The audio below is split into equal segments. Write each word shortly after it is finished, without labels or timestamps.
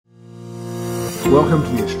Welcome to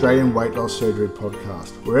the Australian Weight Loss Surgery Podcast,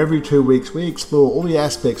 where every 2 weeks we explore all the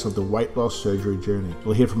aspects of the weight loss surgery journey.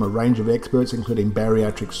 We'll hear from a range of experts including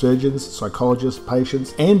bariatric surgeons, psychologists,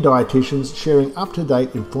 patients and dietitians sharing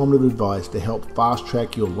up-to-date informative advice to help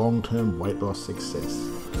fast-track your long-term weight loss success.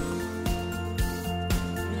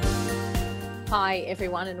 Hi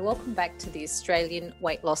everyone and welcome back to the Australian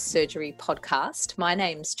Weight Loss Surgery Podcast. My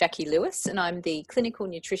name's Jackie Lewis and I'm the clinical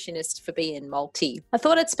nutritionist for BN Multi. I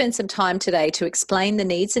thought I'd spend some time today to explain the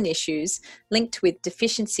needs and issues linked with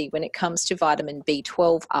deficiency when it comes to vitamin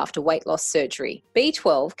B12 after weight loss surgery.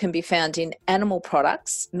 B12 can be found in animal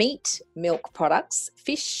products, meat, milk products,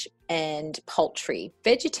 fish, and poultry.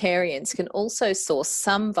 Vegetarians can also source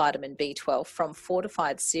some vitamin B12 from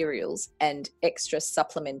fortified cereals and extra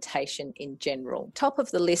supplementation in general. Top of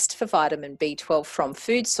the list for vitamin B12 from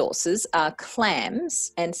food sources are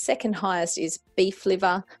clams, and second highest is beef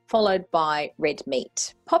liver, followed by red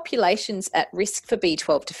meat. Populations at risk for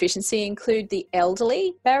B12 deficiency include the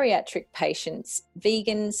elderly, bariatric patients,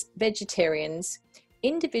 vegans, vegetarians,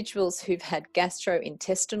 individuals who've had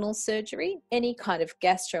gastrointestinal surgery, any kind of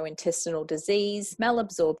gastrointestinal disease,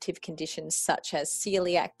 malabsorptive conditions such as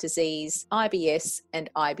celiac disease, IBS, and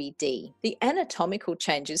IBD. The anatomical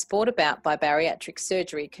changes brought about by bariatric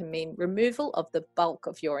surgery can mean removal of the bulk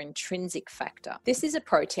of your intrinsic factor. This is a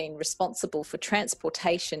protein responsible for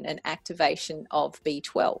transportation and activation of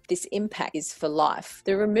B12. This impact is for life.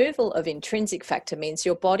 The removal of intrinsic factor means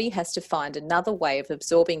your body has to find another way of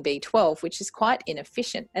absorbing B12, which is quite inefficient.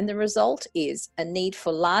 And the result is a need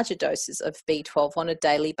for larger doses of B12 on a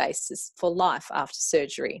daily basis for life after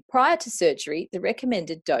surgery. Prior to surgery, the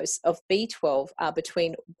recommended dose of B12 are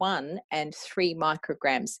between 1 and 3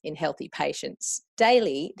 micrograms in healthy patients.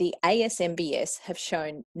 Daily, the ASMBS have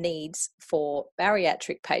shown needs for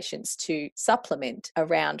bariatric patients to supplement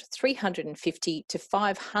around 350 to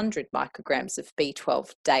 500 micrograms of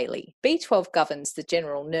B12 daily. B12 governs the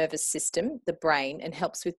general nervous system, the brain, and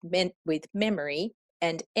helps with memory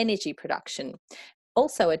and energy production.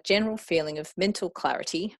 Also, a general feeling of mental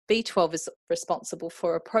clarity. B12 is responsible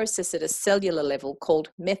for a process at a cellular level called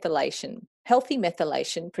methylation. Healthy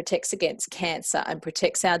methylation protects against cancer and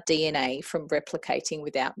protects our DNA from replicating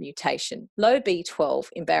without mutation. Low B12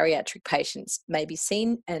 in bariatric patients may be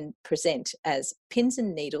seen and present as pins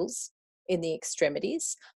and needles in the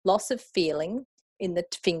extremities, loss of feeling in the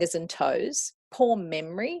fingers and toes, poor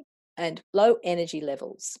memory, and low energy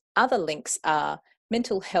levels. Other links are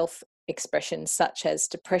mental health expressions such as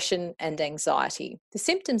depression and anxiety. The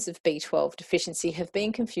symptoms of B12 deficiency have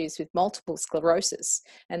been confused with multiple sclerosis,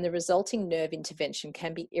 and the resulting nerve intervention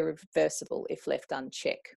can be irreversible if left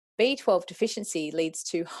unchecked. B12 deficiency leads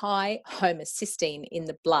to high homocysteine in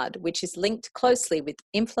the blood, which is linked closely with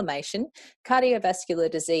inflammation, cardiovascular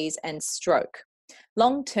disease, and stroke.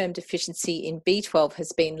 Long-term deficiency in B12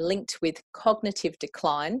 has been linked with cognitive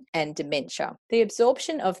decline and dementia. The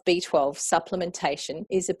absorption of B12 supplementation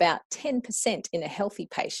is about 10% in a healthy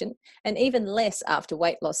patient and even less after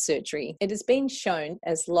weight loss surgery. It has been shown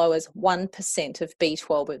as low as 1% of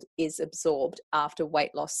B12 is absorbed after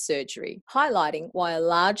weight loss surgery, highlighting why a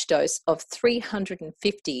large dose of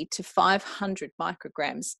 350 to 500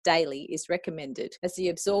 micrograms daily is recommended, as the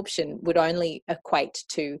absorption would only equate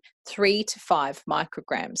to 3 to 5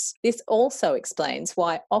 micrograms. This also explains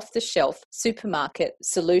why off-the-shelf supermarket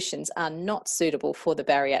solutions are not suitable for the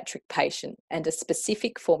bariatric patient, and a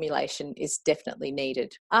specific formulation is definitely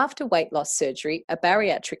needed. After weight loss surgery, a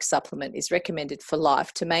bariatric supplement is recommended for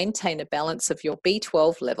life to maintain a balance of your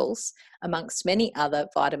B12 levels amongst many other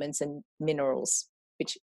vitamins and minerals,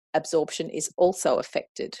 which absorption is also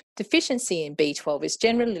affected. Deficiency in B12 is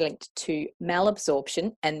generally linked to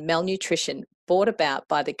malabsorption and malnutrition brought about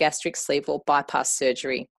by the gastric sleeve or bypass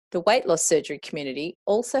surgery. The weight loss surgery community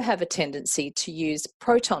also have a tendency to use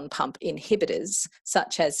proton pump inhibitors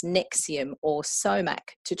such as Nexium or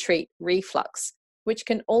Somac to treat reflux, which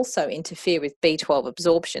can also interfere with B12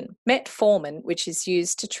 absorption. Metformin, which is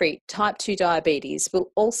used to treat type 2 diabetes,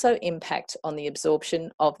 will also impact on the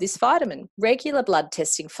absorption of this vitamin. Regular blood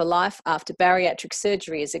testing for life after bariatric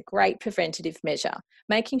surgery is a great preventative measure.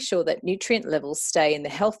 Making sure that nutrient levels stay in the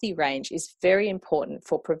healthy range is very important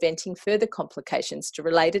for preventing further complications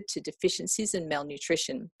related to deficiencies and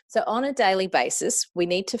malnutrition. So on a daily basis, we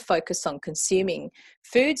need to focus on consuming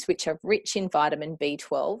foods which are rich in vitamin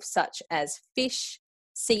B12, such as fish,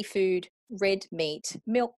 seafood, red meat,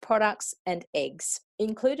 milk products, and eggs.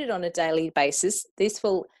 Included on a daily basis, this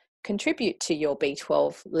will contribute to your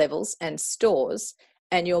B12 levels and stores,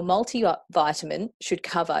 and your multivitamin should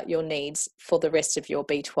cover your needs for the rest of your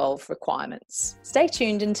B12 requirements. Stay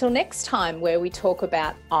tuned until next time, where we talk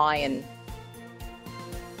about iron.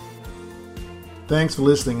 Thanks for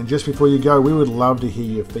listening, and just before you go, we would love to hear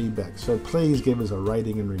your feedback, so please give us a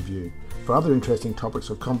rating and review. For other interesting topics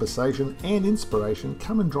of conversation and inspiration,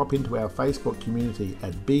 come and drop into our Facebook community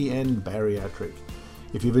at BN Bariatric.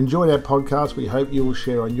 If you've enjoyed our podcast, we hope you will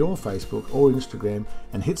share on your Facebook or Instagram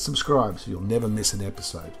and hit subscribe so you'll never miss an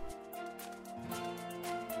episode.